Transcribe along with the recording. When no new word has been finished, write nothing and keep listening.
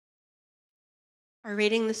Our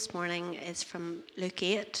reading this morning is from Luke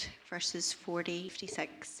 8, verses 40 to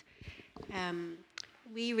 56.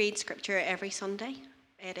 We read scripture every Sunday.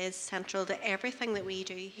 It is central to everything that we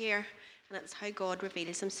do here, and it's how God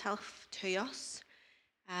reveals himself to us.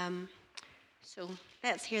 So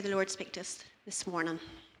let's hear the Lord speak to us this morning.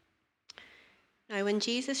 Now, when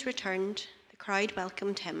Jesus returned, the crowd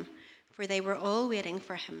welcomed him, for they were all waiting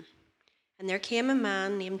for him. And there came a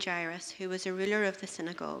man named Jairus, who was a ruler of the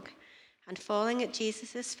synagogue. And falling at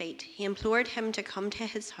Jesus' feet, he implored him to come to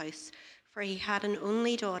his house, for he had an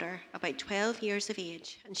only daughter, about 12 years of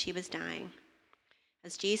age, and she was dying.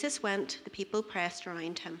 As Jesus went, the people pressed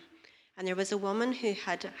around him. And there was a woman who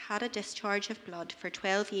had had a discharge of blood for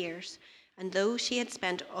 12 years, and though she had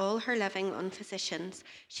spent all her living on physicians,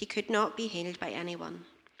 she could not be healed by anyone.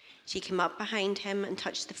 She came up behind him and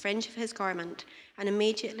touched the fringe of his garment, and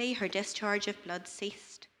immediately her discharge of blood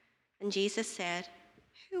ceased. And Jesus said,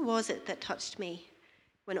 "Who was it that touched me?"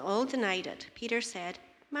 When all denied it, Peter said,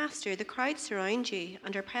 "Master, the crowd surround you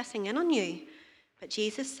and are pressing in on you." But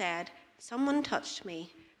Jesus said, "Someone touched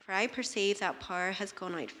me, for I perceive that power has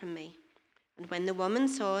gone out from me." And when the woman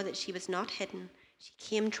saw that she was not hidden, she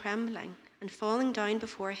came trembling, and falling down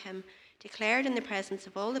before him, declared in the presence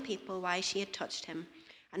of all the people why she had touched him,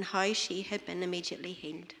 and how she had been immediately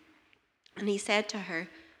healed. And he said to her,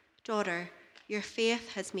 "Daughter, your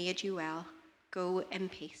faith has made you well. Go in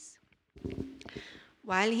peace."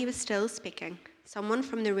 While he was still speaking, someone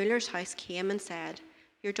from the ruler's house came and said,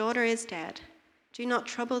 "Your daughter is dead. Do not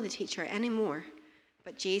trouble the teacher any more."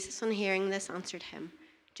 But Jesus, on hearing this, answered him,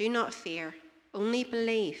 "Do not fear, only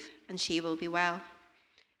believe, and she will be well."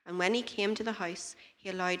 And when he came to the house, he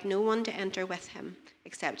allowed no one to enter with him,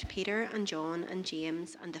 except Peter and John and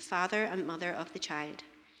James and the father and mother of the child.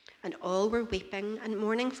 And all were weeping and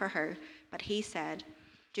mourning for her, but he said,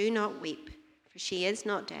 "Do not weep, for she is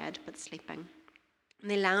not dead, but sleeping." And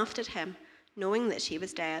they laughed at him, knowing that she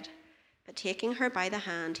was dead. But taking her by the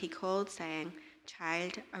hand, he called, saying,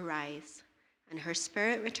 "Child, arise." And her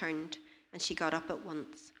spirit returned, and she got up at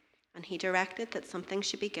once. And he directed that something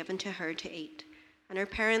should be given to her to eat. And her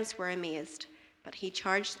parents were amazed, but he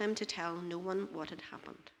charged them to tell no one what had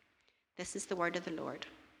happened. This is the word of the Lord.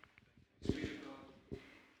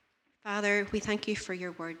 Father, we thank you for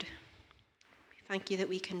your word. We thank you that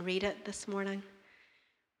we can read it this morning.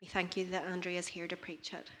 We thank you that Andrea is here to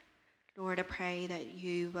preach it. Lord, I pray that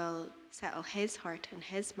you will settle his heart and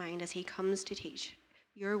his mind as he comes to teach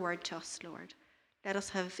your word to us, Lord. Let us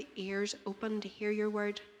have ears open to hear your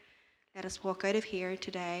word. Let us walk out of here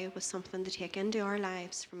today with something to take into our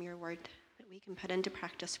lives from your word that we can put into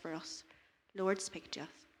practice for us. Lord, speak to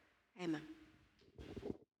us. Amen.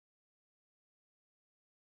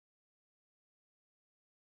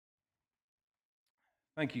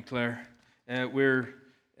 Thank you, Claire. We're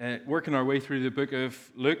working our way through the book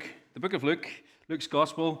of Luke. The book of Luke, Luke's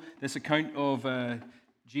Gospel, this account of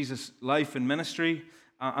Jesus' life and ministry.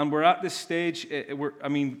 And we're at this stage,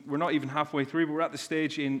 we're not even halfway through, but we're at the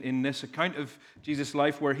stage in this account of Jesus'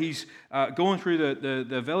 life where he's going through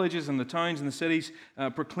the villages and the towns and the cities,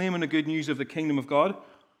 proclaiming the good news of the kingdom of God.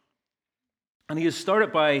 And he has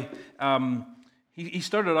started by... He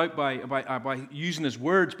started out by using his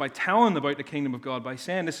words, by telling about the kingdom of God, by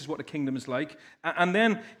saying this is what the kingdom is like. And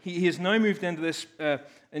then he has now moved into this,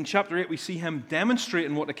 in chapter 8, we see him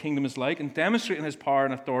demonstrating what the kingdom is like and demonstrating his power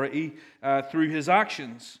and authority through his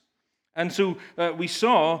actions. And so we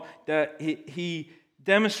saw that he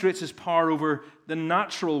demonstrates his power over the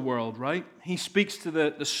natural world, right? He speaks to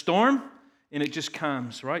the storm, and it just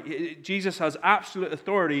calms, right? Jesus has absolute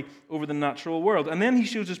authority over the natural world. And then he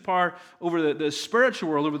shows his power over the spiritual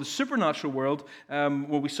world, over the supernatural world,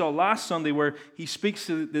 what we saw last Sunday, where he speaks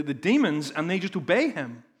to the demons and they just obey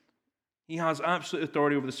him. He has absolute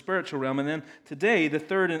authority over the spiritual realm. And then today, the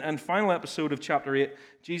third and final episode of chapter 8,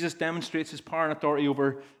 Jesus demonstrates his power and authority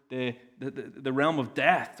over the realm of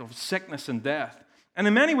death, of sickness and death. And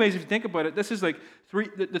in many ways, if you think about it, this is like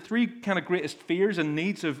the three kind of greatest fears and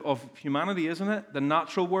needs of humanity, isn't it? The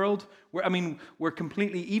natural world. We're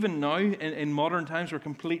completely, even now in modern times, we're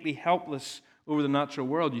completely helpless over the natural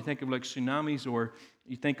world. You think of like tsunamis, or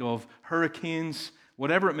you think of hurricanes,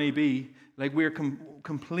 whatever it may be. Like we're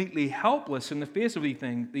completely helpless in the face of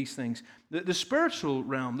these things. The spiritual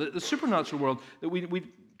realm, the supernatural world that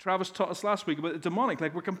Travis taught us last week about the demonic.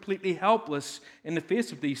 Like we're completely helpless in the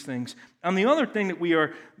face of these things. And the other thing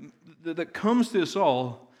that comes to us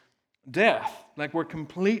all, death. Like we're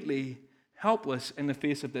completely helpless in the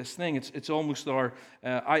face of this thing. It's almost later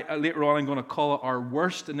on I'm going to call it our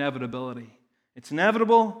worst inevitability. It's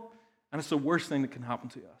inevitable, and it's the worst thing that can happen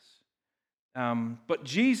to us. But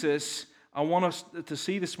Jesus I want us to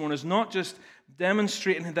see this morning is not just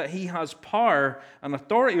demonstrating that he has power and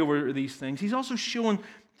authority over these things. He's also showing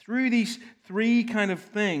through these three kind of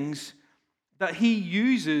things that he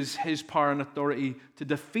uses his power and authority to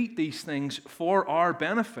defeat these things for our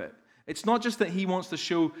benefit. It's not just that he wants to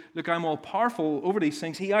show, look, I'm all powerful over these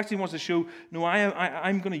things. He actually wants to show, no,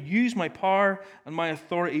 I'm going to use my power and my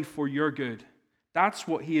authority for your good. That's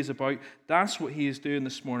what he is about. That's what he is doing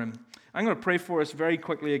this morning. I'm going to pray for us very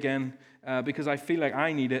quickly again because I feel like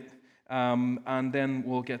I need it, and then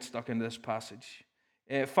we'll get stuck into this passage.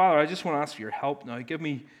 Father, I just want to ask for your help now. Give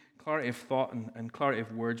me clarity of thought and clarity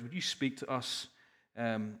of words. Would you speak to us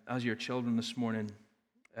as your children this morning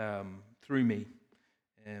through me,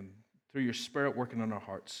 through your Spirit working on our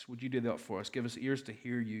hearts? Would you do that for us? Give us ears to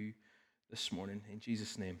hear you this morning. In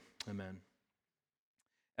Jesus' name, amen.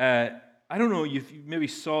 I don't know if you maybe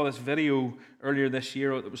saw this video earlier this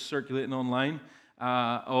year that was circulating online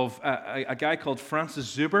of a guy called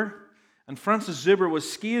Francis Zuber. And Francis Zuber was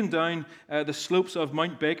skiing down the slopes of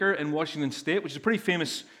Mount Baker in Washington State, which is a pretty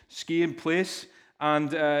famous skiing place.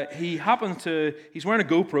 And he's wearing a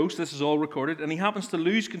GoPro, so this is all recorded, and he happens to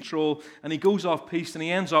lose control, and he goes off piste, and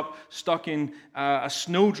he ends up stuck in a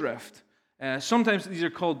snowdrift. Sometimes these are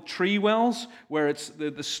called tree wells, where it's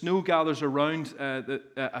the snow gathers around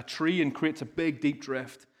a tree and creates a big, deep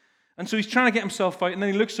drift. And so he's trying to get himself out, and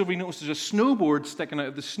then he looks over, he notices there's a snowboard sticking out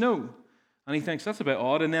of the snow. And he thinks, that's a bit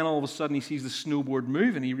odd, and then all of a sudden he sees the snowboard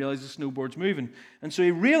move, and he realizes the snowboard's moving. And so he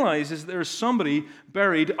realizes there's somebody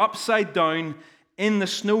buried upside down in the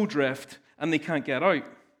snowdrift, and they can't get out.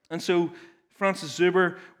 And so Francis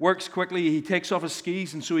Zuber works quickly. He takes off his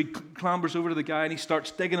skis, and so he clambers over to the guy, and he starts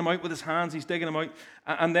digging him out with his hands. He's digging him out,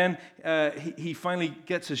 and then he finally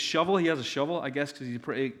gets his shovel. He has a shovel, I guess, because he's a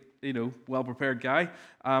pretty well-prepared guy,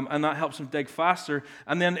 and that helps him dig faster.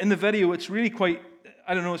 And then in the video, it's really quite,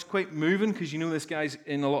 it's quite moving, because this guy's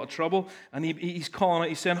in a lot of trouble, and he's calling out.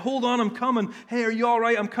 He's saying, "Hold on, I'm coming. Hey, are you all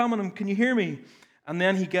right? I'm coming. Can you hear me?" And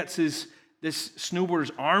then he gets this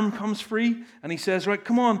snowboarder's arm comes free, and he says, "Right,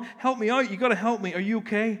 come on, help me out. You got to help me. Are you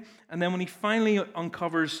okay?" And then when he finally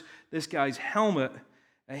uncovers this guy's helmet,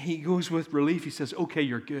 he goes with relief. He says, "Okay,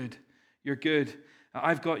 you're good. You're good.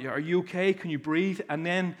 I've got you. Are you okay? Can you breathe?" And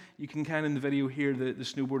then you can kind of in the video hear the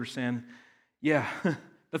snowboarder saying, "Yeah." That's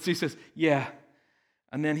what he says, "Yeah."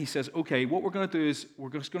 And then he says, "Okay, what we're going to do is we're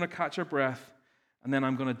just going to catch our breath, and then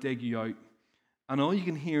I'm going to dig you out." And all you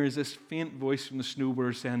can hear is this faint voice from the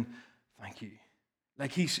snowboarder saying, "Thank you."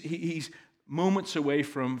 Like he's moments away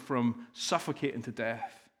from suffocating to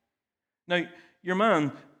death. Now, your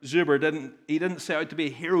man, Zuber, didn't set out to be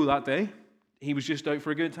a hero that day. He was just out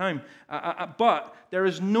for a good time. But there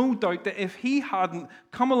is no doubt that if he hadn't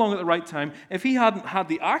come along at the right time, if he hadn't had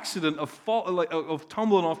the accident of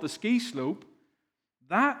tumbling off the ski slope,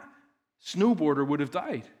 that snowboarder would have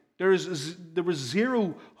died. There was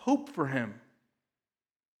zero hope for him.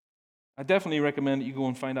 I definitely recommend that you go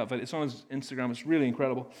and find that video. It's on his Instagram. It's really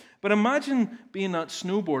incredible. But imagine being that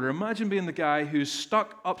snowboarder. Imagine being the guy who's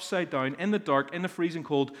stuck upside down in the dark, in the freezing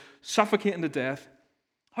cold, suffocating to death.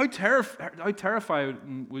 How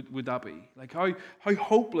terrifying would that be? Like, how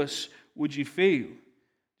hopeless would you feel?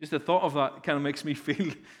 Just the thought of that kind of makes me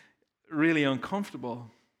feel really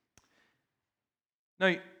uncomfortable.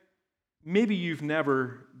 Now, maybe you've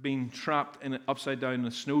never been trapped upside down in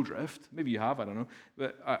a snowdrift. Maybe you have, I don't know.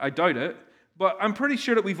 But I doubt it. But I'm pretty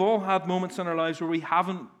sure that we've all had moments in our lives where we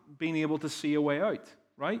haven't been able to see a way out,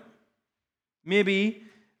 right? Maybe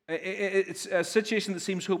it's a situation that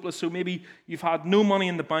seems hopeless, so maybe you've had no money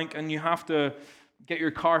in the bank and you have to get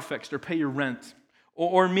your car fixed or pay your rent.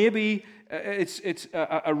 Or maybe it's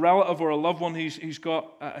a relative or a loved one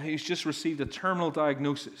who's just received a terminal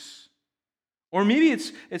diagnosis. Or maybe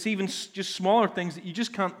it's even just smaller things that you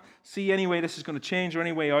just can't see any way this is going to change or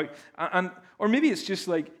any way out. Or maybe it's just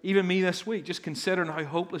like even me this week, just considering how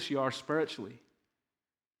hopeless you are spiritually.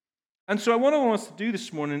 And so what I want us to do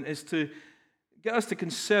this morning is to get us to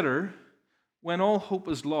consider, when all hope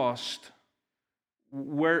is lost,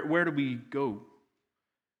 where do we go?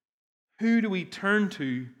 Who do we turn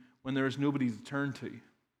to when there is nobody to turn to?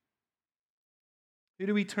 Who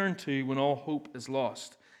do we turn to when all hope is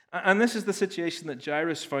lost? And this is the situation that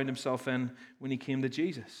Jairus found himself in when he came to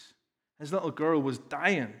Jesus. His little girl was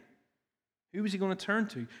dying. Who was he going to turn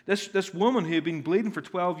to? This woman who had been bleeding for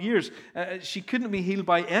 12 years, she couldn't be healed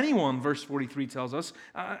by anyone, verse 43 tells us.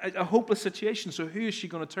 A hopeless situation, so who is she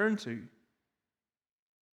going to turn to?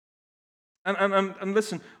 And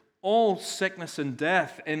listen, all sickness and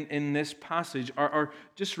death in this passage are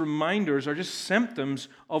just reminders, are just symptoms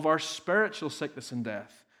of our spiritual sickness and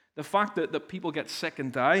death. The fact that people get sick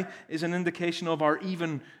and die is an indication of our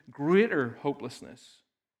even greater hopelessness.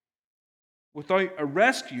 Without a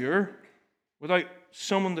rescuer, without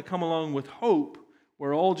someone to come along with hope,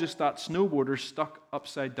 we're all just that snowboarder stuck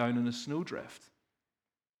upside down in a snowdrift.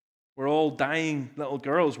 We're all dying little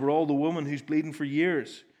girls. We're all the woman who's bleeding for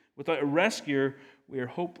years. Without a rescuer, we are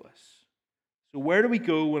hopeless. So where do we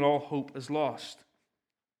go when all hope is lost?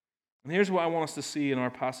 And here's what I want us to see in our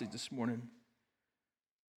passage this morning.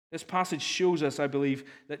 This passage shows us, I believe,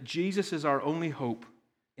 that Jesus is our only hope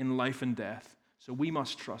in life and death, so we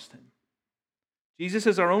must trust him. Jesus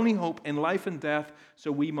is our only hope in life and death,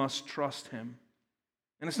 so we must trust him.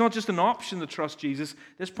 And it's not just an option to trust Jesus.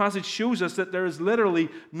 This passage shows us that there is literally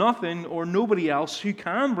nothing or nobody else who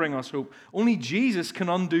can bring us hope. Only Jesus can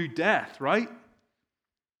undo death, right?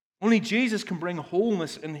 Only Jesus can bring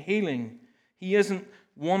wholeness and healing. He isn't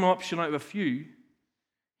one option out of a few.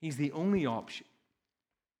 He's the only option.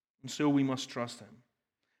 And so we must trust him.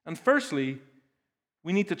 And firstly,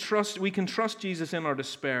 we can trust Jesus in our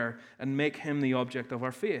despair and make him the object of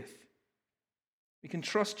our faith. We can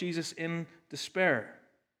trust Jesus in despair.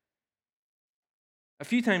 A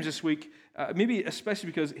few times this week, maybe especially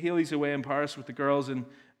because Haley's away in Paris with the girls and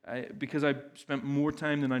because I spent more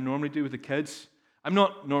time than I normally do with the kids. I'm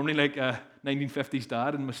not normally like a 1950s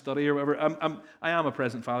dad in my study or whatever. I am a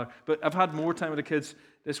present father, but I've had more time with the kids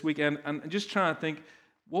this weekend and just trying to think,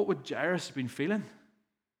 what would Jairus have been feeling?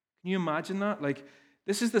 Can you imagine that? Like,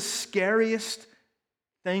 this is the scariest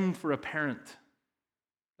thing for a parent.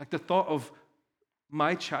 Like the thought of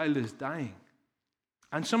my child is dying.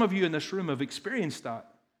 And some of you in this room have experienced that.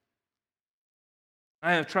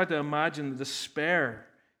 I have tried to imagine the despair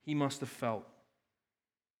he must have felt.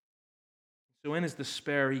 So in his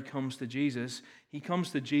despair, he comes to Jesus. He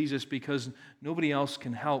comes to Jesus because nobody else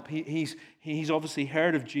can help. He's obviously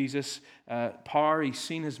heard of Jesus' power. He's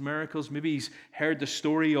seen his miracles. Maybe he's heard the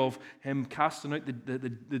story of him casting out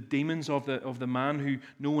the demons of the man who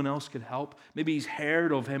no one else could help. Maybe he's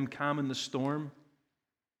heard of him calming the storm.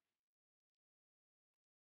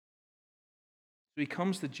 So he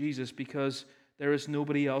comes to Jesus because there is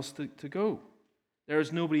nobody else to go. There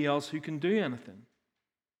is nobody else who can do anything.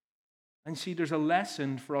 And see, there's a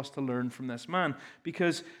lesson for us to learn from this man,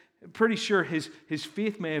 because I'm pretty sure his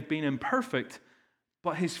faith may have been imperfect,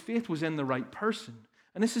 but his faith was in the right person.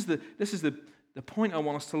 And this is the point I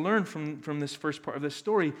want us to learn from this first part of this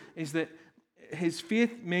story, is that his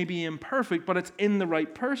faith may be imperfect, but it's in the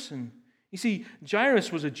right person. You see,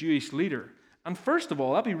 Jairus was a Jewish leader. And first of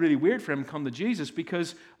all, that'd be really weird for him to come to Jesus,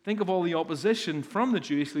 because think of all the opposition from the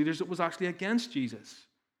Jewish leaders that was actually against Jesus.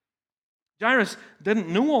 Jairus didn't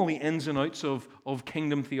know all the ins and outs of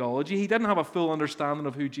kingdom theology. He didn't have a full understanding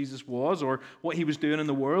of who Jesus was or what he was doing in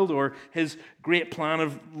the world or his great plan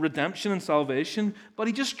of redemption and salvation, but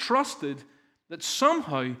he just trusted that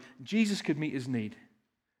somehow Jesus could meet his need.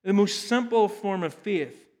 The most simple form of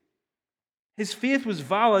faith. His faith was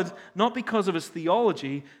valid not because of his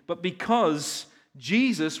theology, but because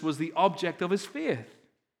Jesus was the object of his faith.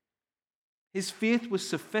 His faith was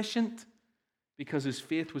sufficient because his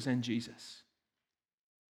faith was in Jesus.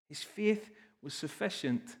 His faith was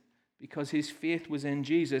sufficient because his faith was in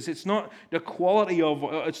Jesus. It's not the quality of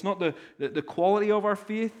the quality of our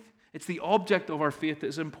faith. It's the object of our faith that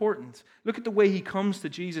is important. Look at the way he comes to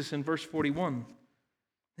Jesus in verse 41.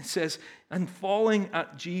 It says, and falling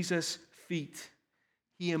at Jesus' feet,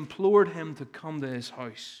 he implored him to come to his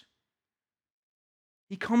house.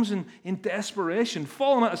 He comes in desperation,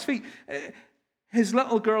 falling at his feet. His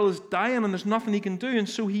little girl is dying and there's nothing he can do. And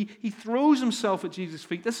so he throws himself at Jesus'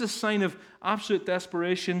 feet. This is a sign of absolute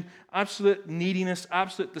desperation, absolute neediness,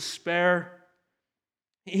 absolute despair.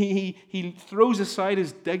 He throws aside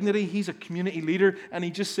his dignity. He's a community leader. And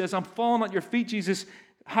he just says, I'm falling at your feet, Jesus.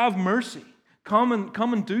 Have mercy. Come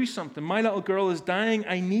and do something. My little girl is dying.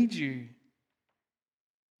 I need you.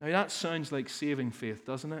 Now that sounds like saving faith,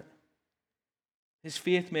 doesn't it? His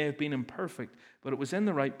faith may have been imperfect, but it was in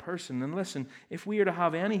the right person. And listen, if we are to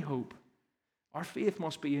have any hope, our faith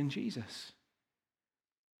must be in Jesus.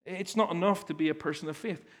 It's not enough to be a person of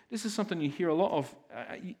faith. This is something you hear a lot of,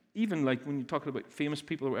 even like when you're talking about famous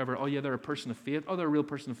people or whatever. Oh yeah, they're a person of faith. Oh, they're a real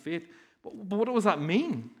person of faith. But what does that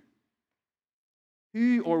mean?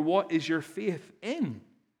 Who or what is your faith in?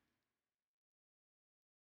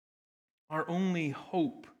 Our only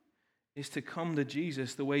hope is to come to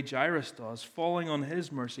Jesus the way Jairus does, falling on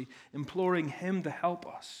his mercy, imploring him to help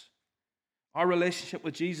us. Our relationship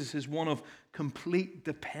with Jesus is one of complete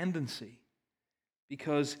dependency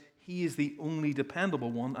because he is the only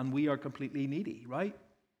dependable one and we are completely needy, right?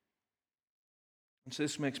 And so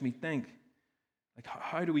this makes me think, like,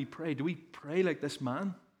 how do we pray? Do we pray like this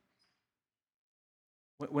man?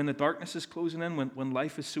 When the darkness is closing in, when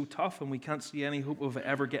life is so tough and we can't see any hope of it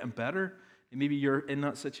ever getting better, and maybe you're in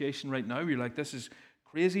that situation right now, you're like, this is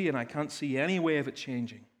crazy and I can't see any way of it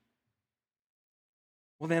changing.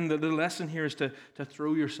 Well, then the lesson here is to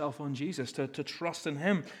throw yourself on Jesus, to trust in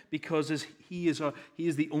Him, because He is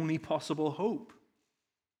the only possible hope.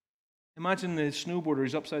 Imagine the snowboarder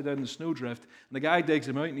who's upside down in the snowdrift, and the guy digs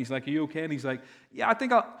him out, and he's like, "Are you okay?" And he's like, "Yeah, I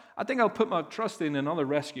think I'll put my trust in another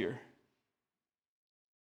rescuer."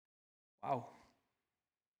 Wow.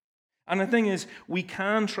 And the thing is, we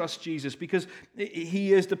can trust Jesus because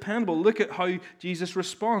He is dependable. Look at how Jesus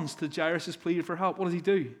responds to Jairus' plea for help. What does He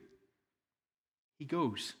do? He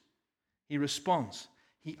goes. He responds.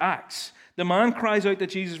 He acts. The man cries out to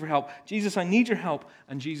Jesus for help. "Jesus, I need your help."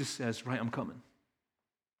 And Jesus says, "Right, I'm coming."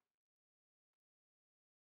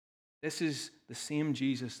 This is the same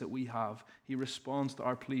Jesus that we have. He responds to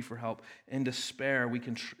our plea for help. In despair, we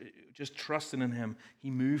can just trusting in Him. He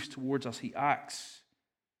moves towards us. He acts.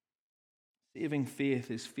 Saving faith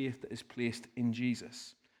is faith that is placed in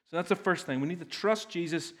Jesus. So that's the first thing. We need to trust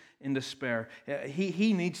Jesus in despair.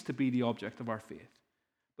 He needs to be the object of our faith.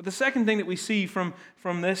 But the second thing that we see from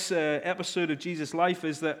this episode of Jesus' life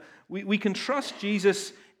is that we can trust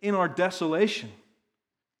Jesus in our desolation.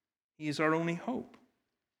 He is our only hope.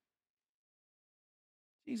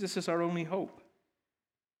 Jesus is our only hope.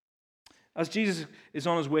 As Jesus is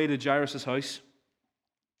on his way to Jairus' house,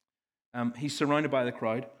 he's surrounded by the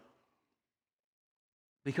crowd.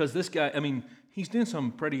 Because this guy, he's doing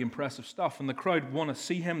some pretty impressive stuff, and the crowd want to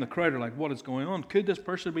see him. The crowd are like, "What is going on? Could this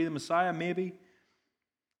person be the Messiah? Maybe."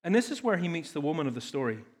 And this is where he meets the woman of the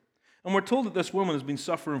story. And we're told that this woman has been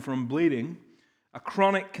suffering from bleeding, a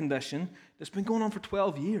chronic condition that's been going on for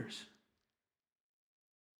 12 years.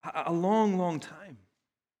 A long, long time.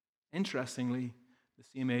 Interestingly, the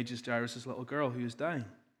same age as Jairus' little girl who is dying.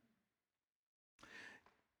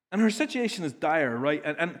 And her situation is dire, right?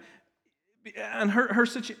 And her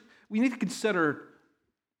situation, we need to consider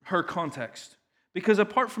her context. Because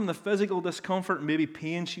apart from the physical discomfort and maybe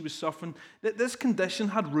pain she was suffering, this condition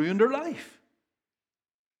had ruined her life.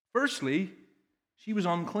 Firstly, she was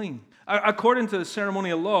unclean. According to the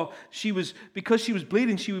ceremonial law, because she was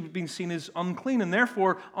bleeding, she would have been seen as unclean and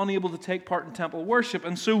therefore unable to take part in temple worship,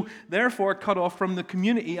 and so therefore cut off from the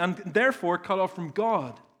community and therefore cut off from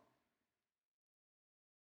God.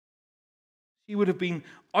 She would have been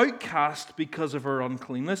outcast because of her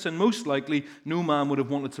uncleanness, and most likely no man would have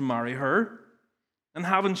wanted to marry her. And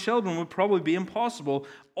having children would probably be impossible,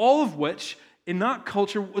 all of which in that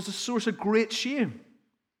culture was a source of great shame.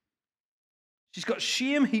 She's got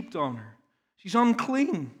shame heaped on her. She's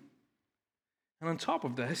unclean. And on top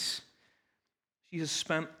of this, she has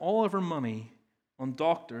spent all of her money on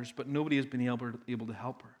doctors, but nobody has been able to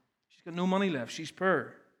help her. She's got no money left. She's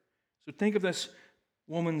poor. So think of this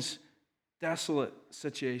woman's desolate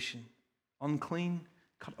situation. Unclean,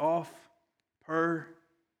 cut off, poor,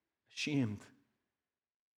 ashamed.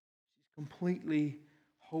 She's completely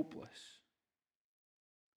hopeless.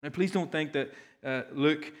 Now, please don't think that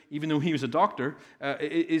Luke, even though he was a doctor,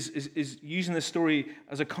 is using this story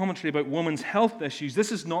as a commentary about women's health issues.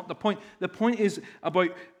 This is not the point. The point is about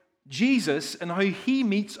Jesus and how He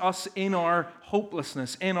meets us in our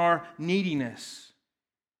hopelessness, in our neediness.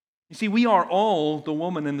 You see, we are all the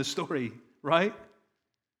woman in the story, right?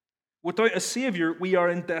 Without a Savior, we are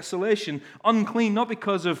in desolation, unclean, not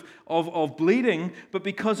because of bleeding, but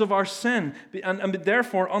because of our sin, and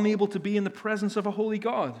therefore unable to be in the presence of a holy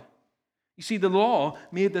God. You see, the law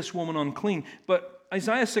made this woman unclean, but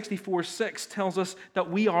Isaiah 64:6 tells us that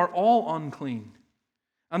we are all unclean,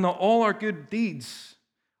 and that all our good deeds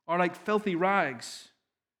are like filthy rags.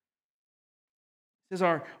 It says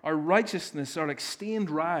our righteousness are like stained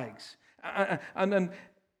rags. And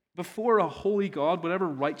before a holy God, whatever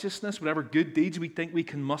righteousness, whatever good deeds we think we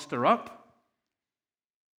can muster up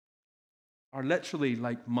are literally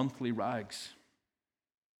like monthly rags.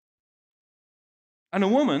 And a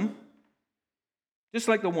woman, just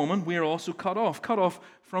like the woman, we are also cut off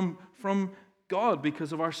from God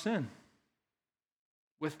because of our sin,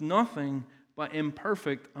 with nothing but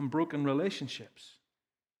imperfect and broken relationships.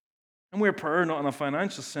 And we're poor, not in a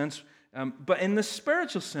financial sense, but in the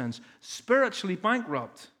spiritual sense, spiritually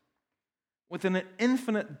bankrupt, with an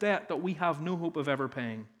infinite debt that we have no hope of ever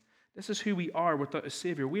paying. This is who we are without a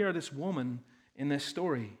Savior. We are this woman in this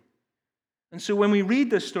story. And so when we read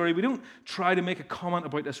this story, we don't try to make a comment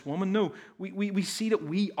about this woman. No, we see that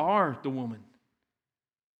we are the woman.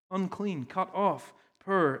 Unclean, cut off,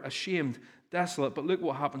 poor, ashamed, desolate. But look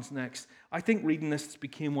what happens next. I think reading this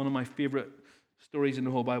became one of my favorite stories in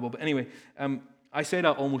the whole Bible. But anyway, I say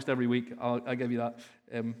that almost every week. I'll give you that.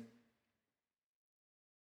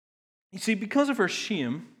 You see, because of her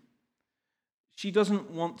shame, she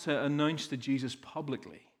doesn't want to announce to Jesus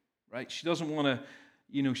publicly, right? She doesn't want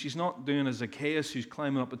to, she's not doing a Zacchaeus who's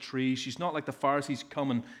climbing up a tree. She's not like the Pharisees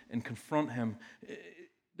come and confront him.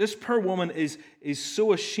 This poor woman is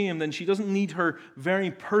so ashamed, and she doesn't need her very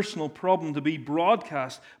personal problem to be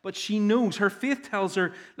broadcast, but she knows, her faith tells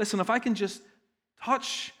her, listen, if I can just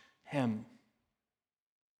touch him,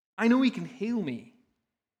 I know he can heal me.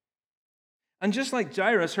 And just like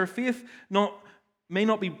Jairus, her faith may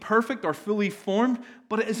not be perfect or fully formed,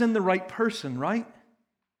 but it is in the right person, right?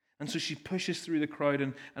 And so she pushes through the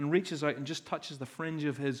crowd and reaches out and just touches the fringe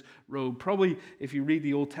of his robe. Probably, if you read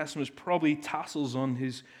the Old Testament, it's probably tassels on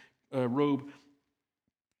his robe.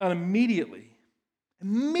 And immediately,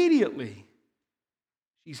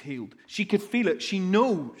 she's healed. She could feel it. She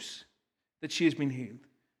knows that she has been healed.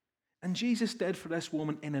 And Jesus did for this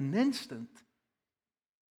woman in an instant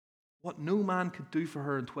what no man could do for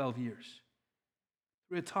her in 12 years.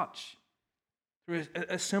 Through a touch. Through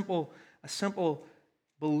a simple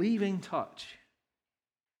believing touch.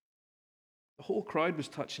 The whole crowd was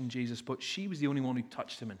touching Jesus, but she was the only one who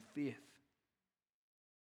touched him in faith.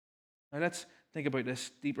 Now let's think about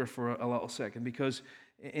this deeper for a little second, because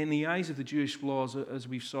in the eyes of the Jewish laws, as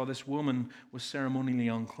we saw, this woman was ceremonially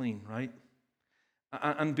unclean, right?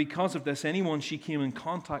 And because of this, anyone she came in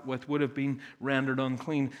contact with would have been rendered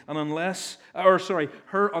unclean. And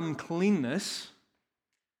her uncleanness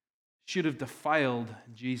should have defiled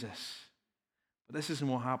Jesus. But this isn't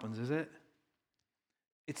what happens, is it?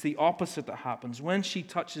 It's the opposite that happens. When she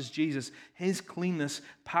touches Jesus, his cleanness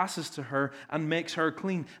passes to her and makes her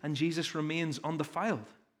clean, and Jesus remains undefiled.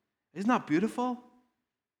 Isn't that beautiful?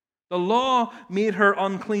 The law made her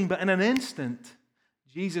unclean, but in an instant,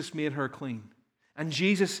 Jesus made her clean. And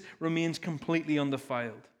Jesus remains completely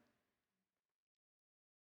undefiled.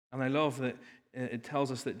 And I love that it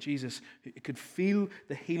tells us that Jesus could feel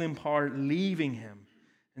the healing power leaving him.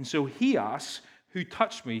 And so he asks, who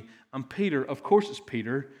touched me? And Peter, of course it's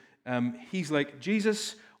Peter, he's like,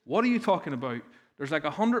 Jesus, what are you talking about? There's like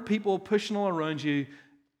 100 people pushing all around you.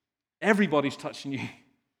 Everybody's touching you.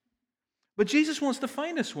 But Jesus wants to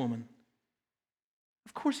find this woman.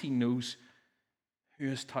 Of course he knows who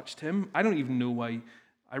has touched him. I don't even know why.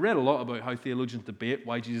 I read a lot about how theologians debate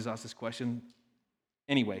why Jesus asked this question.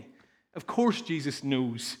 Anyway, of course Jesus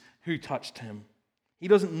knows who touched him. He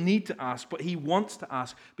doesn't need to ask, but he wants to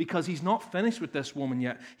ask because he's not finished with this woman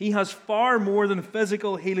yet. He has far more than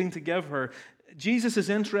physical healing to give her. Jesus is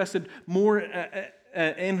interested more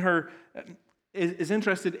in her, is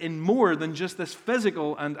interested in more than just this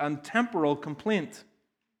physical and temporal complaint.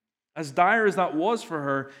 As dire as that was for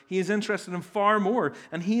her, he is interested in far more.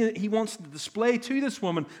 And he wants to display to this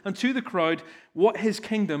woman and to the crowd what his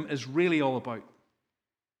kingdom is really all about.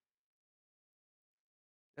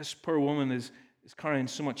 This poor woman is carrying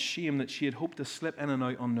so much shame that she had hoped to slip in and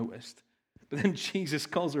out unnoticed. But then Jesus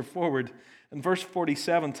calls her forward. And verse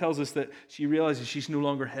 47 tells us that she realizes she's no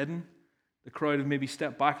longer hidden. The crowd had maybe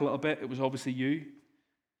stepped back a little bit. It was obviously you.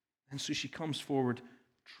 And so she comes forward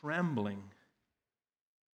trembling.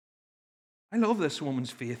 I love this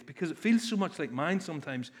woman's faith because it feels so much like mine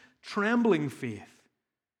sometimes. Trembling faith.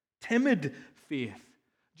 Timid faith.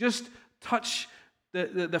 Just touch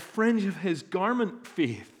the fringe of his garment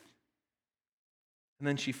faith. And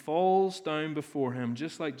then she falls down before him,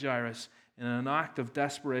 just like Jairus, in an act of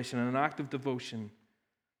desperation, in an act of devotion,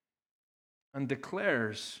 and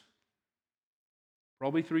declares,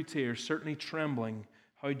 probably through tears, certainly trembling,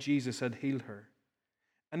 how Jesus had healed her.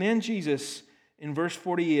 And then Jesus, in verse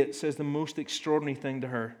 48, says the most extraordinary thing to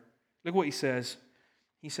her. Look what he says.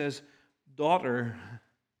 He says, "Daughter,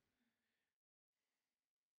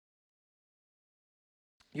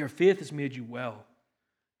 your faith has made you well.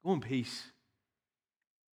 Go in peace."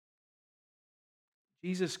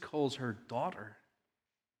 Jesus calls her daughter.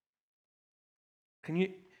 Can you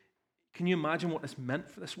imagine what this meant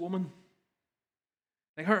for this woman?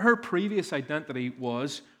 Like her previous identity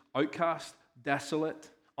was outcast, desolate,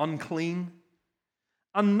 unclean.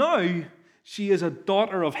 And now she is a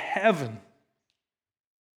daughter of heaven.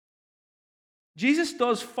 Jesus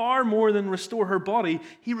does far more than restore her body.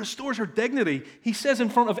 He restores her dignity. He says in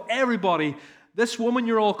front of everybody, "This woman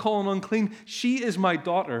you're all calling unclean, she is my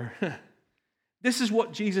daughter." This is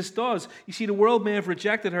what Jesus does. You see, the world may have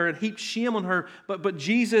rejected her and heaped shame on her, but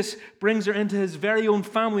Jesus brings her into his very own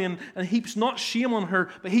family and heaps not shame on her,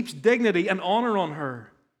 but heaps dignity and honor on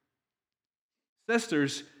her.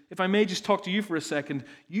 Sisters, if I may just talk to you for a second,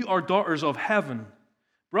 you are daughters of heaven.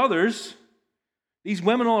 Brothers, these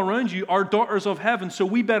women all around you are daughters of heaven, so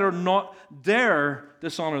we better not dare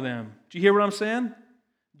dishonor them. Do you hear what I'm saying?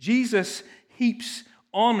 Jesus heaps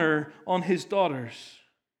honor on his daughters.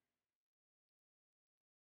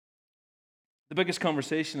 The biggest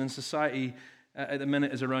conversation in society at the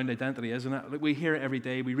minute is around identity, isn't it? We hear it every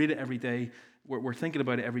day. We read it every day. We're thinking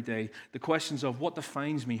about it every day. The questions of what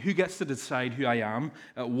defines me? Who gets to decide who I am?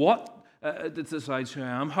 What decides who I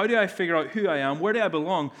am? How do I figure out who I am? Where do I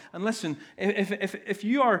belong? And listen, if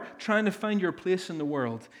you are trying to find your place in the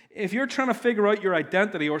world, if you're trying to figure out your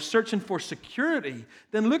identity or searching for security,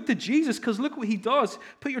 then look to Jesus, because look what he does.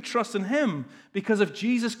 Put your trust in him, because if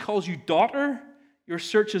Jesus calls you daughter, your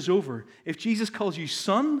search is over. If Jesus calls you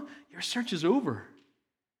son, your search is over.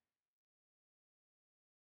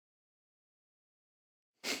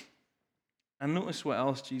 And notice what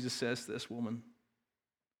else Jesus says to this woman.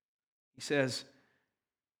 He says,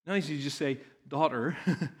 not only does he just say, daughter,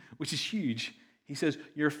 which is huge, he says,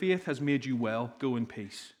 your faith has made you well, go in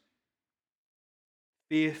peace.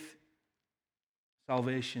 Faith,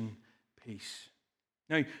 salvation, peace.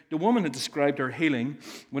 Now, the woman that described her healing,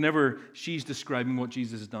 whenever she's describing what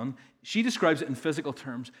Jesus has done, she describes it in physical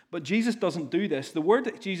terms. But Jesus doesn't do this. The word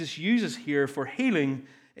that Jesus uses here for healing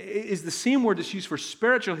is the same word that's used for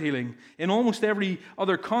spiritual healing. In almost every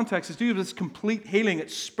other context, it's to do with this complete healing.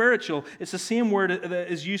 It's spiritual. It's the same word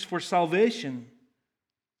that is used for salvation.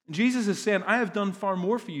 And Jesus is saying, I have done far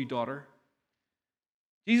more for you, daughter.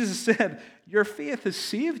 Jesus has said, your faith has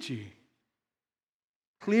saved you.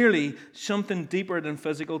 Clearly, something deeper than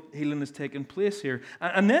physical healing has taken place here.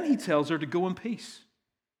 And then he tells her to go in peace,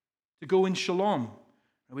 to go in shalom.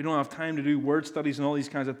 We don't have time to do word studies and all these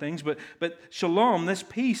kinds of things, but shalom, this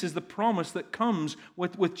peace, is the promise that comes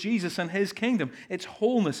with Jesus and his kingdom. It's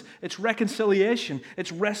wholeness, it's reconciliation, it's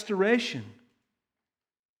restoration.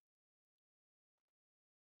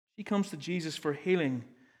 She comes to Jesus for healing.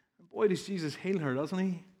 And boy, does Jesus heal her, doesn't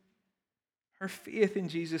he? Her faith in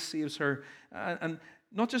Jesus saves her, and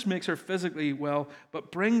not just makes her physically well,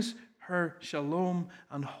 but brings her shalom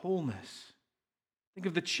and wholeness. Think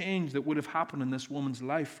of the change that would have happened in this woman's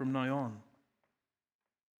life from now on.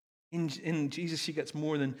 In Jesus, she gets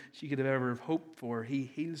more than she could have ever hoped for. He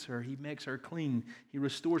heals her. He makes her clean. He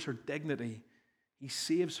restores her dignity. He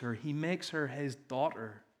saves her. He makes her his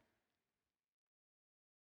daughter.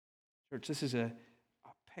 Church, this is a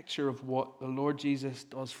picture of what the Lord Jesus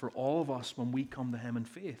does for all of us when we come to him in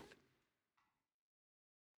faith.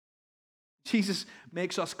 Jesus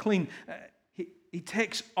makes us clean. He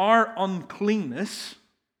takes our uncleanness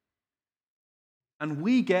and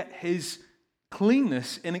we get his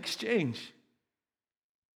cleanness in exchange.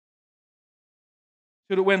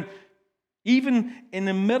 So that when, even in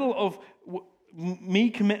the middle of me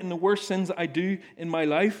committing the worst sins that I do in my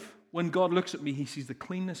life, when God looks at me, he sees the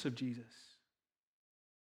cleanness of Jesus.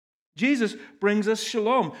 Jesus brings us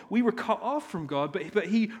shalom. We were cut off from God, but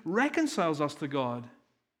he reconciles us to God.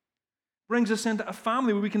 Brings us into a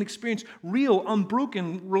family where we can experience real,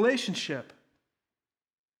 unbroken relationship.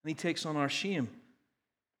 And he takes on our shame.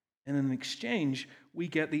 And in exchange, we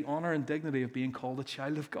get the honor and dignity of being called a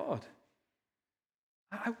child of God.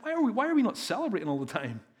 Why are we not celebrating all the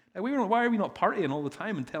time? Why are we not partying all the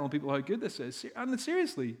time and telling people how good this is? And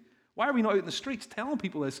seriously, why are we not out in the streets telling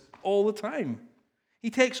people this all the time? He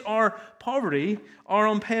takes our poverty, our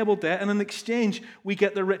unpayable debt, and in exchange, we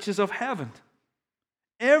get the riches of heaven.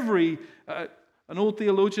 An old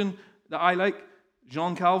theologian that I like,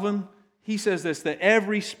 John Calvin, he says this, that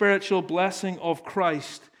every spiritual blessing of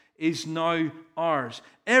Christ is now ours.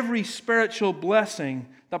 Every spiritual blessing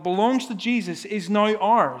that belongs to Jesus is now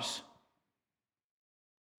ours.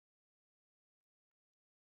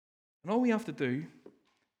 And all we have to do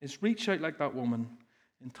is reach out like that woman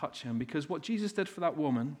and touch him, because what Jesus did for that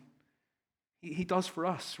woman, he does for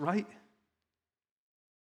us, right?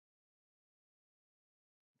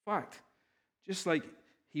 In fact, just like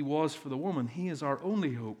he was for the woman, he is our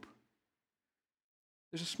only hope.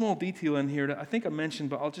 There's a small detail in here that I think I mentioned,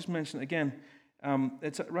 but I'll just mention it again.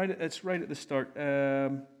 It's right at the start,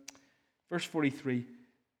 verse 43.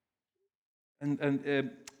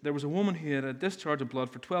 And there was a woman who had a discharge of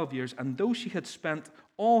blood for 12 years, and though she had spent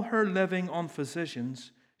all her living on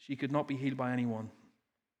physicians, she could not be healed by anyone.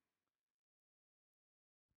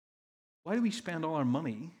 Why do we spend all our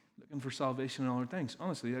money looking for salvation and other things?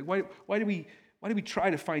 Honestly, why do we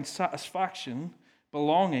try to find satisfaction,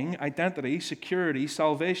 belonging, identity, security,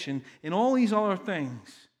 salvation in all these other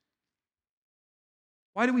things?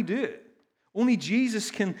 Why do we do it? Only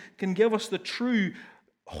Jesus can give us the true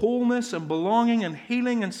wholeness and belonging and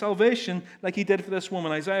healing and salvation like he did for this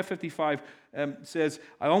woman. Isaiah 55 says,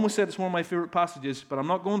 I almost said it's one of my favorite passages, but I'm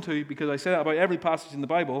not going to, because I say that about every passage in the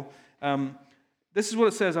Bible. This is what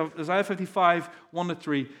it says, Isaiah 55,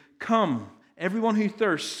 1-3. Come, everyone who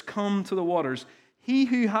thirsts, come to the waters. He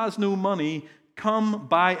who has no money, come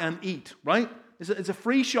buy and eat, right? It's a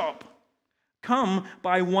free shop. Come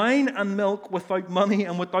buy wine and milk without money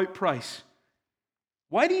and without price.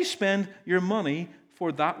 Why do you spend your money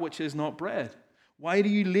for that which is not bread? Why do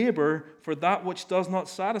you labor for that which does not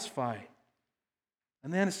satisfy?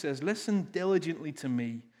 And then it says, listen diligently to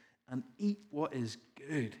me and eat what is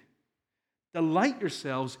good. Delight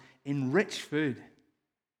yourselves in rich food.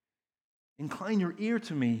 Incline your ear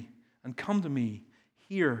to me and come to me.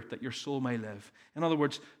 Hear that your soul may live. In other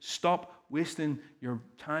words, stop wasting your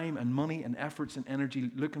time and money and efforts and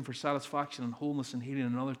energy looking for satisfaction and wholeness and healing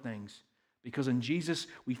and other things. Because in Jesus,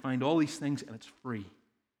 we find all these things and it's free.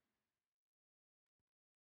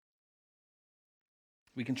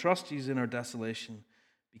 We can trust Jesus in our desolation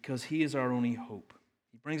because he is our only hope.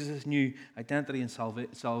 He brings us this new identity and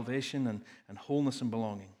salvation and wholeness and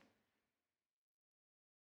belonging.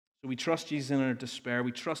 So we trust Jesus in our despair.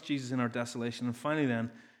 We trust Jesus in our desolation. And finally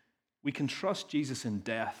then, we can trust Jesus in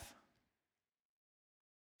death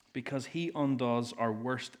because he undoes our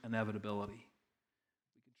worst inevitability.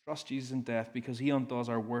 We can trust Jesus in death because he undoes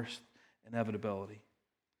our worst inevitability.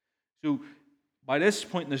 So by this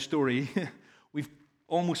point in the story, we've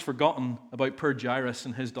almost forgotten about poor Jairus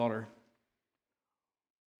and his daughter.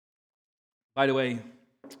 By the way,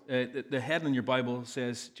 the heading in your Bible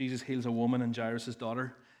says Jesus heals a woman and Jairus'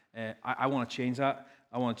 daughter. I want to change that.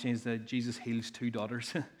 I want to change that Jesus heals two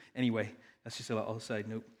daughters. Anyway, that's just a little side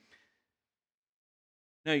note.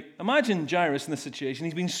 Now, imagine Jairus in this situation.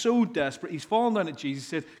 He's been so desperate. He's fallen down at Jesus,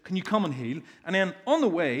 said, can you come and heal? And then on the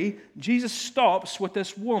way, Jesus stops with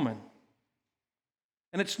this woman.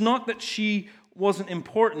 And it's not that she wasn't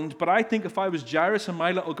important, but I think if I was Jairus and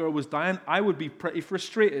my little girl was dying, I would be pretty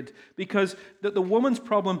frustrated because the woman's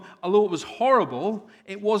problem, although it was horrible,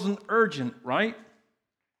 it wasn't urgent, right?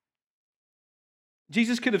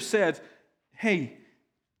 Jesus could have said, hey,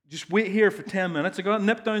 just wait here for 10 minutes. I'm going to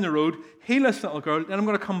nip down the road, heal this little girl, then I'm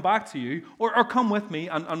going to come back to you, or come with me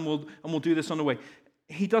and we'll do this on the way.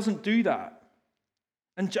 He doesn't do that.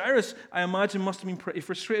 And Jairus, I imagine, must have been pretty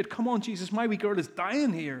frustrated. Come on, Jesus, my wee girl is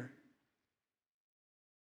dying here.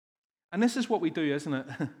 And this is what we do, isn't it?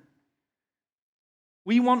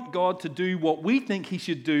 We want God to do what we think he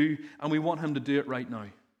should do, and we want him to do it right now.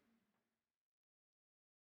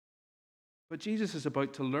 But Jesus is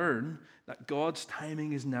about to learn that God's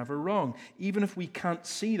timing is never wrong, even if we can't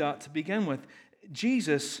see that to begin with.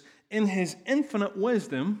 Jesus, in his infinite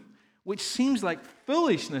wisdom, which seems like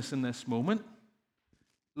foolishness in this moment,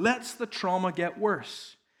 lets the trauma get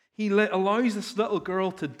worse. He allows this little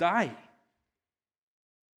girl to die.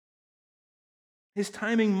 His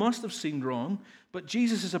timing must have seemed wrong, but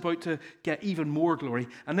Jesus is about to get even more glory.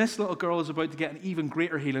 And this little girl is about to get an even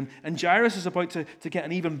greater healing. And Jairus is about to get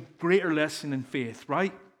an even greater lesson in faith,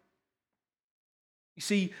 right? You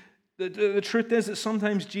see, the truth is that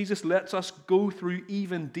sometimes Jesus lets us go through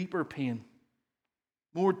even deeper pain,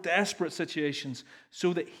 more desperate situations,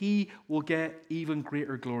 so that he will get even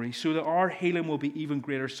greater glory, so that our healing will be even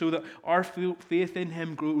greater, so that our faith in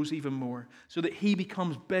him grows even more, so that he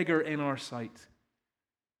becomes bigger in our sight.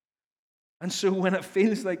 And so when it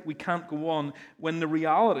feels like we can't go on, when it's a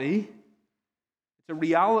reality the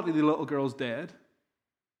little girl's dead,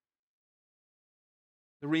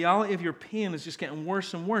 the reality of your pain is just getting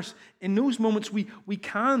worse and worse. In those moments, we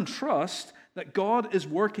can trust that God is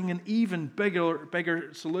working an even bigger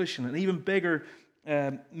solution, an even bigger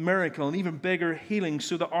miracle, an even bigger healing,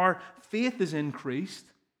 so that our faith is increased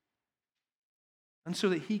and so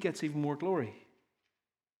that he gets even more glory.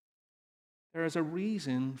 There is a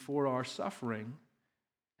reason for our suffering,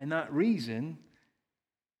 and that reason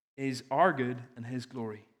is our good and his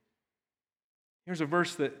glory. Here's a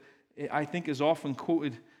verse that I think is often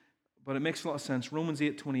quoted, but it makes a lot of sense. Romans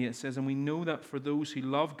 8:28 says, and we know that for those who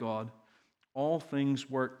love God, all things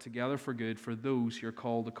work together for good for those who are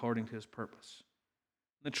called according to his purpose.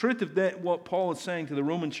 The truth of that, what Paul is saying to the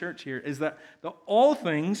Roman church here, is that all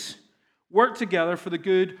things work together for the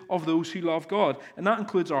good of those who love God. And that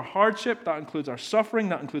includes our hardship, that includes our suffering,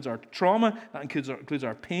 that includes our trauma, that includes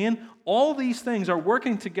our pain. All these things are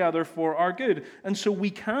working together for our good. And so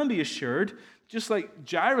we can be assured, just like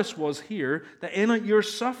Jairus was here, that in your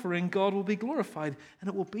suffering, God will be glorified, and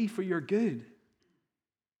it will be for your good.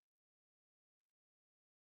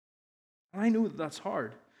 And I know that that's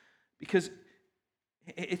hard, because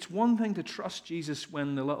it's one thing to trust Jesus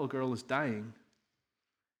when the little girl is dying.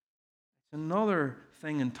 It's another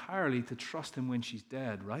thing entirely to trust him when she's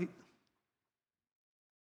dead, right?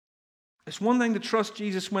 It's one thing to trust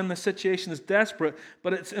Jesus when the situation is desperate,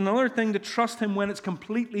 but it's another thing to trust him when it's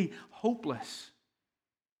completely hopeless.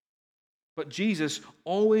 But Jesus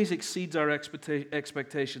always exceeds our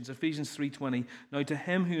expectations. Ephesians 3:20. Now to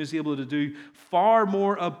him who is able to do far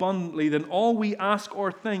more abundantly than all we ask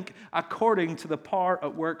or think, according to the power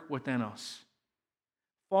at work within us.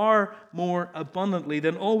 Far more abundantly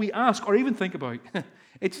than all we ask or even think about.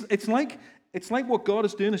 It's like what God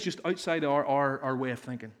is doing is just outside our way of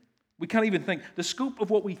thinking. We can't even think. The scope of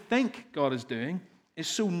what we think God is doing is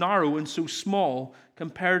so narrow and so small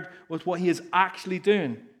compared with what he is actually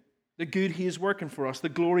doing. The good he is working for us, the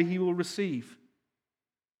glory he will receive.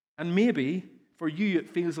 And maybe for you it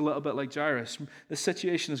feels a little bit like Jairus. The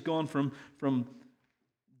situation has gone from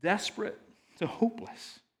desperate to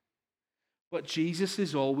hopeless. But Jesus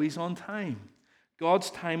is always on time. God's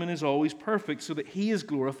timing is always perfect so that he is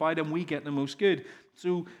glorified and we get the most good.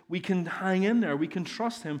 So we can hang in there. We can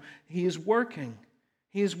trust him. He is working.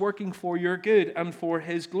 He is working for your good and for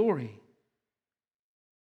his glory.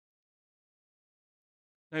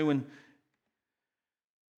 Now, when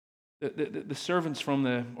the servants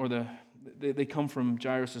they come from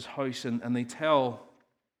Jairus' house and they tell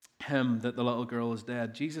him that the little girl is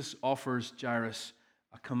dead, Jesus offers Jairus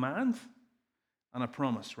a command and a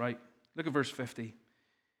promise, right? Look at verse 50.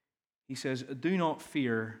 He says, "Do not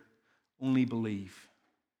fear, only believe,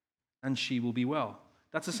 and she will be well."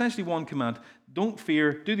 That's essentially one command. Don't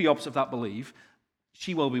fear, do the opposite of that, believe.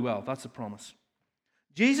 She will be well. That's the promise.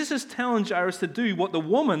 Jesus is telling Jairus to do what the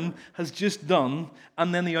woman has just done,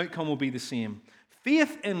 and then the outcome will be the same.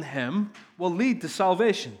 Faith in him will lead to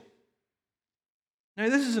salvation. Now,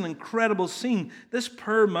 this is an incredible scene. This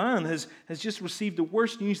poor man has just received the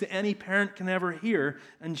worst news that any parent can ever hear,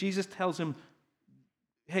 and Jesus tells him,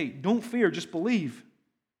 hey, don't fear, just believe.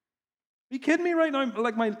 Are you kidding me right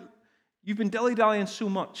now? You've been dilly-dallying so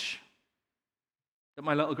much that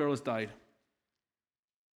my little girl has died.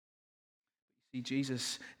 See,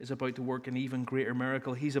 Jesus is about to work an even greater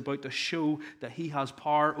miracle. He's about to show that he has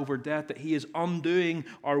power over death, that he is undoing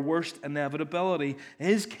our worst inevitability.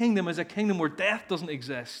 His kingdom is a kingdom where death doesn't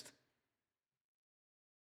exist.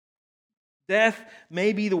 Death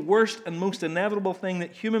may be the worst and most inevitable thing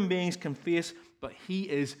that human beings can face, but he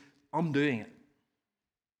is undoing it.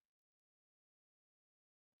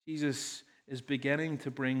 Jesus is beginning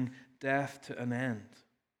to bring death to an end.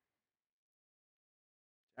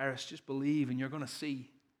 Jairus, just believe and you're going to see.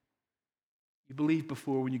 You believed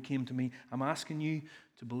before when you came to me. I'm asking you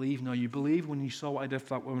to believe now. You believed when you saw what I did for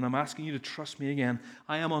that woman. I'm asking you to trust me again.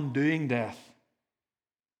 I am undoing death.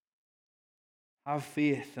 Have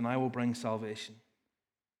faith and I will bring salvation.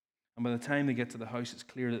 And by the time they get to the house, it's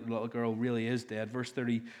clear that the little girl really is dead. Verse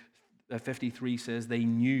 53 says they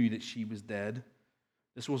knew that she was dead.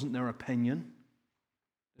 This wasn't their opinion.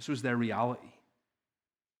 This was their reality.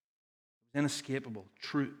 Inescapable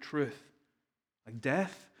truth. Like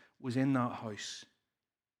death was in that house.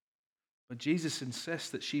 But Jesus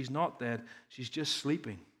insists that she's not dead, she's just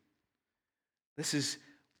sleeping. This is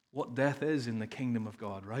what death is in the kingdom of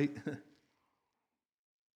God, right?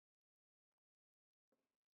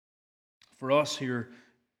 For us who are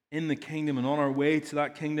in the kingdom and on our way to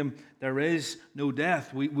that kingdom, there is no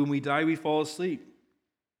death. When we die, we fall asleep.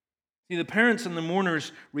 See, the parents and the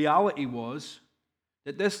mourners' reality was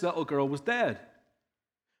that this little girl was dead.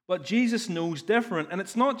 But Jesus knows different. And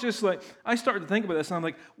it's not just like, I started to think about this and I'm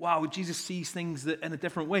like, wow, Jesus sees things in a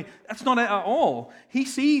different way. That's not it at all. He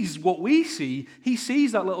sees what we see. He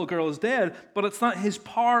sees that little girl is dead, but it's not his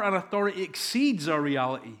power and authority exceeds our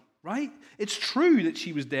reality, right? It's true that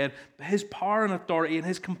she was dead, but his power and authority and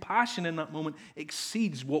his compassion in that moment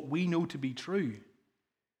exceeds what we know to be true.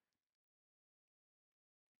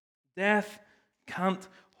 Death can't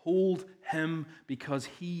hold him because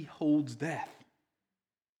he holds death.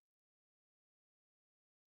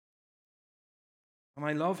 And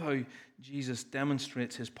I love how Jesus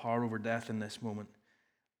demonstrates his power over death in this moment.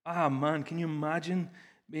 Man, can you imagine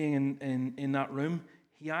being in that room?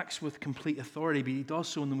 He acts with complete authority, but he does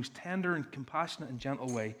so in the most tender and compassionate and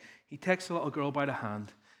gentle way. He takes the little girl by the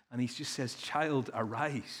hand and he just says, "Child,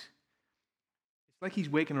 arise." It's like he's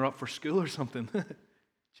waking her up for school or something.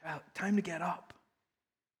 Child, time to get up.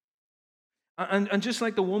 And just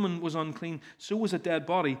like the woman was unclean, so was a dead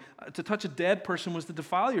body. To touch a dead person was to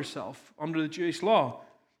defile yourself under the Jewish law.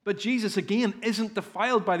 But Jesus, again, isn't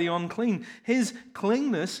defiled by the unclean. His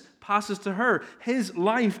cleanness passes to her. His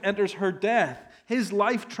life enters her death. His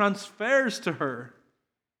life transfers to her.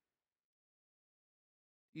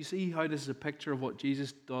 You see how this is a picture of what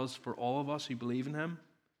Jesus does for all of us who believe in him?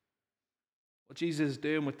 What Jesus is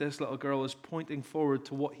doing with this little girl is pointing forward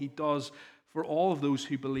to what he does for all of those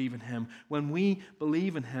who believe in him. When we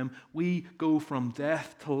believe in him, we go from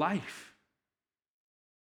death to life.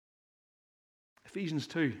 Ephesians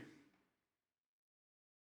 2.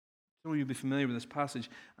 Some of you will be familiar with this passage.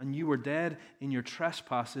 And you were dead in your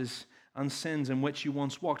trespasses and sins in which you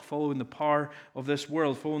once walked, following the power of this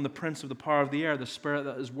world, following the prince of the power of the air, the spirit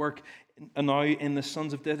that is work now in the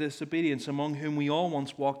sons of disobedience, among whom we all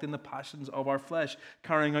once walked in the passions of our flesh,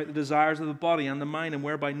 carrying out the desires of the body and the mind, and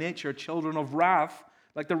were by nature children of wrath,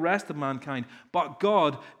 like the rest of mankind. But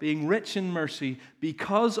God, being rich in mercy,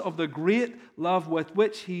 because of the great love with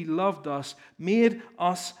which He loved us, made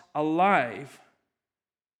us alive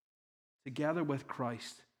together with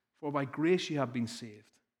Christ. For by grace you have been saved,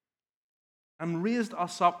 and raised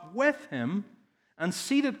us up with Him, and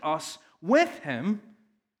seated us with Him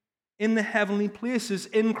in the heavenly places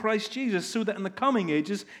in Christ Jesus, so that in the coming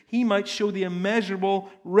ages He might show the immeasurable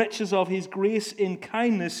riches of His grace in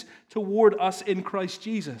kindness toward us in Christ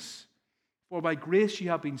Jesus. For by grace you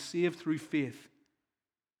have been saved through faith.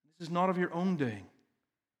 This is not of your own doing.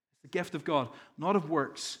 It's the gift of God, not of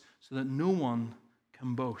works, so that no one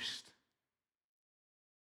can boast.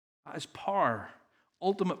 That is power,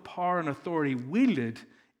 ultimate power and authority wielded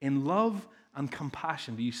in love and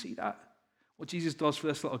compassion. Do you see that? What Jesus does for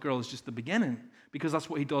this little girl is just the beginning, because that's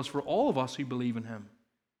what He does for all of us who believe in Him.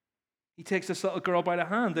 He takes this little girl by the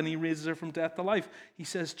hand and He raises her from death to life. He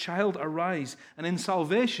says, "Child, arise." And in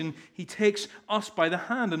salvation, He takes us by the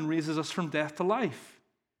hand and raises us from death to life.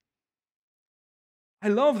 I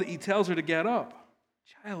love that He tells her to get up.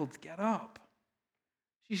 Child, get up.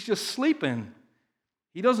 She's just sleeping.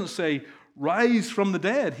 He doesn't say, "Rise from the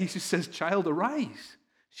dead." He just says, "Child, arise."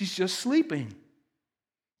 She's just sleeping.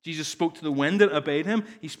 Jesus spoke to the wind and obeyed Him.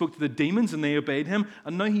 He spoke to the demons and they obeyed Him.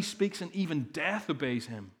 And now He speaks and even death obeys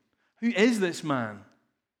Him. Who is this man?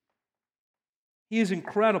 He is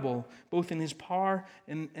incredible, both in His power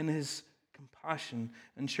and in His compassion.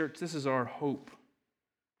 And church, this is our hope.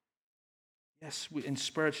 Yes,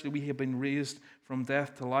 spiritually we have been raised from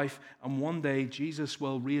death to life. And one day Jesus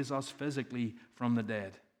will raise us physically from the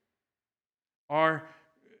dead. Or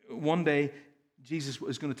one day Jesus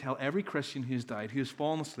is going to tell every Christian who has died, who has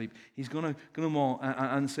fallen asleep, He's going to go to them all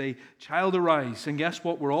and say, "Child, arise." And guess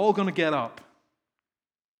what? We're all going to get up.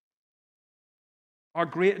 Our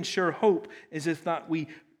great and sure hope is if that we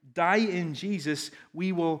die in Jesus,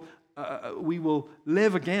 we will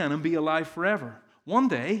live again and be alive forever. One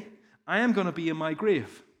day, I am going to be in my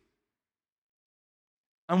grave.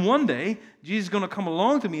 And one day, Jesus is going to come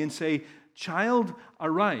along to me and say, "Child,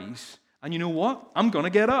 arise." And you know what? I'm going to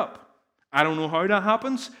get up. I don't know how that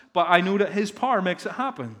happens, but I know that His power makes it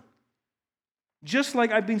happen. Just like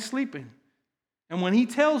I've been sleeping. And when He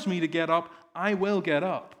tells me to get up, I will get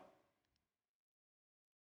up.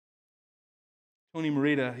 Tony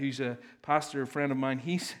Morita, who's a pastor, a friend of mine,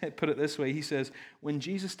 he put it this way. He says, "When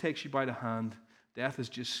Jesus takes you by the hand, death is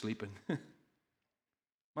just sleeping."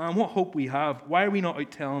 Man, what hope we have. Why are we not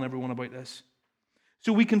out telling everyone about this?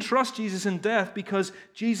 So we can trust Jesus in death because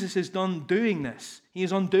Jesus is done doing this. He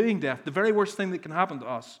is undoing death, the very worst thing that can happen to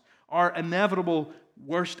us. Our inevitable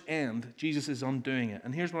worst end, Jesus is undoing it.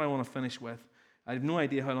 And here's what I want to finish with. I have no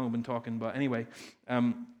idea how long I've been talking, but anyway,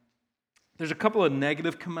 there's a couple of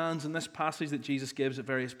negative commands in this passage that Jesus gives at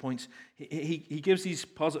various points. He gives these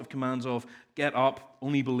positive commands of get up,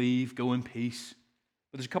 only believe, go in peace.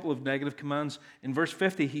 But there's a couple of negative commands. In verse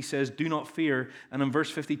 50, He says, "Do not fear." And in verse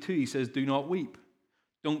 52, He says, "Do not weep."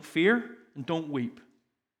 Don't fear and don't weep.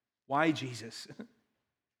 Why Jesus?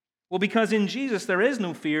 Well, because in Jesus there is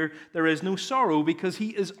no fear, there is no sorrow, because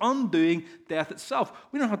He is undoing death itself.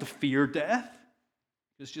 We don't have to fear death.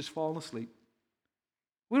 It's just falling asleep.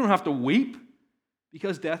 We don't have to weep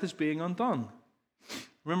because death is being undone.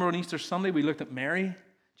 Remember on Easter Sunday we looked at Mary?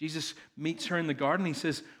 Jesus meets her in the garden. He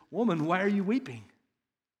says, "Woman, why are you weeping?"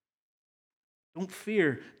 Don't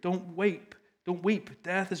fear. Don't weep. Don't weep.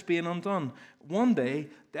 Death is being undone. One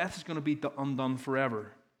day, death is going to be undone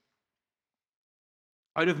forever.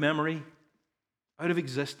 Out of memory, out of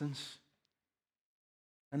existence.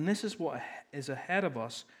 And this is what is ahead of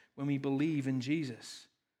us when we believe in Jesus.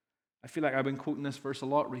 I feel like I've been quoting this verse a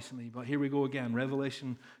lot recently, but here we go again.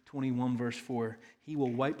 Revelation 21, verse 4. "He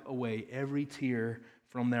will wipe away every tear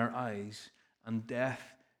from their eyes, and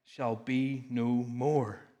death shall be no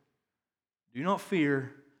more. Do not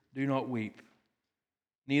fear, do not weep.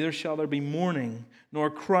 Neither shall there be mourning, nor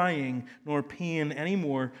crying, nor pain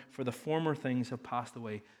anymore, for the former things have passed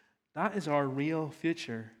away." That is our real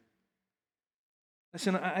future.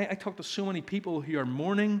 Listen, I talk to so many people who are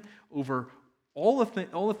mourning over all the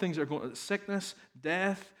things that are going on: sickness,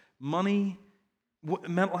 death, money,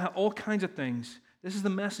 mental health, all kinds of things. This is the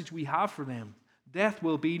message we have for them. Death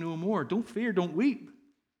will be no more. Don't fear, don't weep.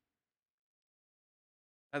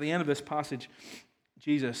 At the end of this passage,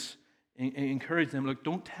 Jesus encouraged them, look,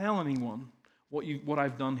 don't tell anyone what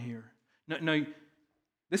I've done here. Now,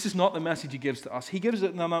 this is not the message he gives to us. He gives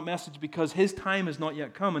it in that message because his time has not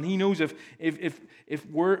yet come, and he knows if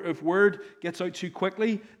word gets out too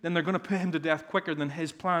quickly, then they're going to put him to death quicker than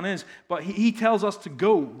his plan is. But he tells us to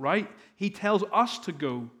go, right? He tells us to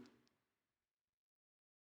go.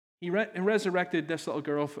 He resurrected this little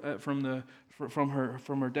girl from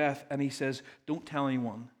her death, and he says, "Don't tell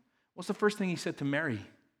anyone." What's the first thing he said to Mary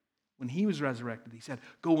when he was resurrected? He said,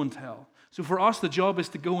 "Go and tell." So for us, the job is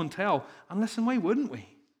to go and tell. And listen, why wouldn't we?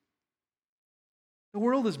 The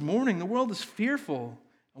world is mourning. The world is fearful.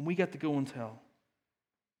 And we get to go and tell.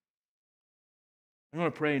 I'm going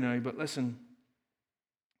to pray now, but listen.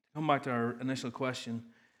 Come back to our initial question.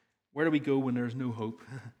 Where do we go when there's no hope?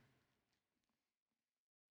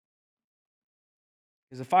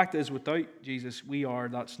 Because the fact is, without Jesus, we are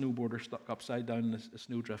that snowboarder stuck upside down in a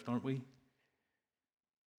snowdrift, aren't we?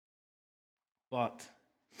 But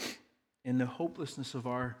in the hopelessness of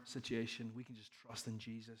our situation, we can just trust in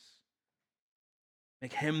Jesus.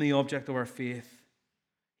 Make him the object of our faith.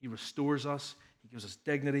 He restores us. He gives us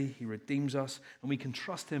dignity. He redeems us. And we can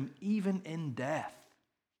trust him even in death.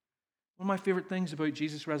 One of my favorite things about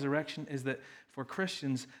Jesus' resurrection is that for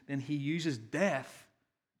Christians, then he uses death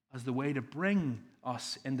as the way to bring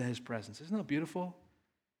us into his presence. Isn't that beautiful?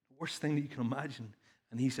 The worst thing that you can imagine.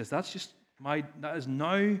 And he says, that is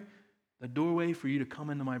now the doorway for you to come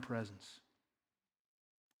into my presence.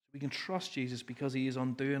 We can trust Jesus because he is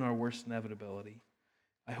undoing our worst inevitability.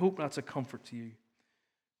 I hope that's a comfort to you.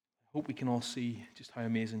 I hope we can all see just how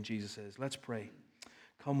amazing Jesus is. Let's pray.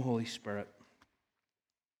 Come, Holy Spirit.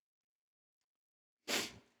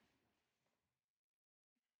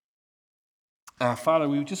 Father,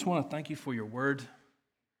 we just want to thank you for your word.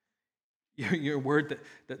 Your word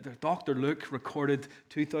that Dr. Luke recorded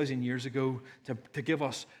 2,000 years ago to give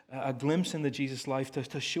us a glimpse into Jesus' life,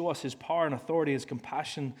 to show us his power and authority, his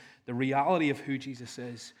compassion, the reality of who Jesus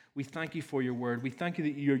is. We thank you for your word. We thank you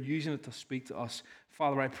that you're using it to speak to us.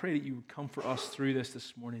 Father, I pray that you would comfort us through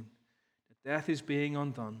this morning. That death is being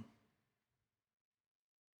undone.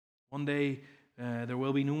 One day there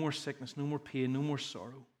will be no more sickness, no more pain, no more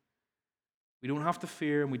sorrow. We don't have to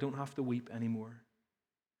fear and we don't have to weep anymore.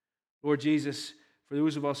 Lord Jesus, for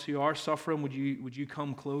those of us who are suffering, would you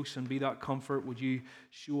come close and be that comfort? Would you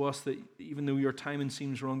show us that even though your timing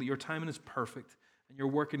seems wrong, that your timing is perfect and you're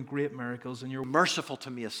working great miracles and you're merciful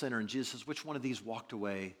to me, a sinner. And Jesus says, which one of these walked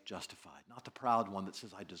away justified? Not the proud one that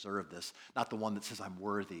says, I deserve this. Not the one that says, I'm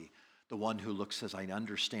worthy. The one who looks says, I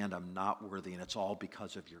understand I'm not worthy and it's all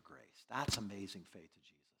because of your grace. That's amazing faith to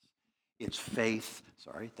Jesus. It's faith,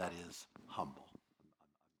 that is humble.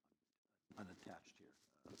 I'm unattached here.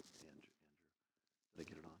 Andrew, did I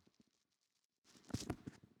get it on?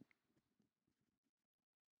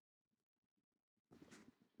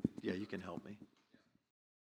 Yeah, you can help me.